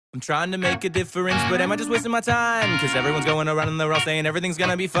I'm trying to make a difference, but am I just wasting my time? Cause everyone's going around and they're all saying everything's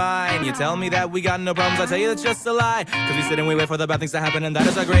gonna be fine. You tell me that we got no problems, I tell you that's just a lie. Cause we sit and we wait for the bad things to happen, and that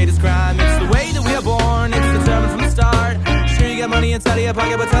is our greatest crime. It's the way that we are born, it's determined from the start. Sure you got money inside of your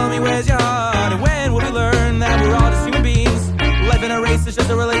pocket, but tell me where's your heart? And when will we learn that we're all just human beings? Life in a race is just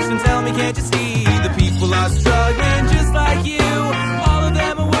a relation, tell me can't you see? The people are struggling just like you. All of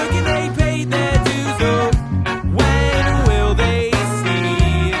them are working, they paid their dues. So when will they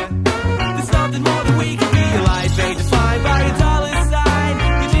see there's something more than we can be? Life ain't defined by a dollar sign.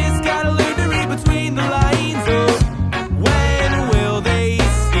 You just gotta learn to read between the lines. So when will they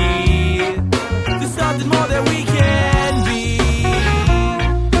see there's something more that we can be?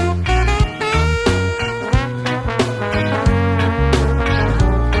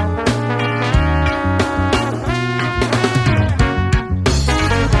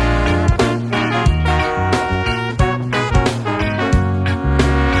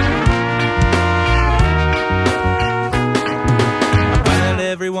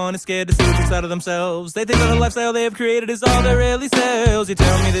 Everyone is scared to see what's inside of themselves. They think that the lifestyle they have created is all that really sells. You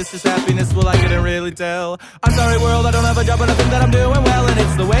tell me this is happiness, well I couldn't really tell. I'm sorry world, I don't have a job, but I think that I'm doing well. And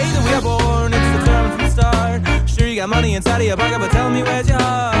it's the way that we are born, it's determined from the start. Sure you got money inside of your pocket, but tell me where's your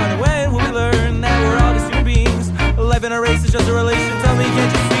heart?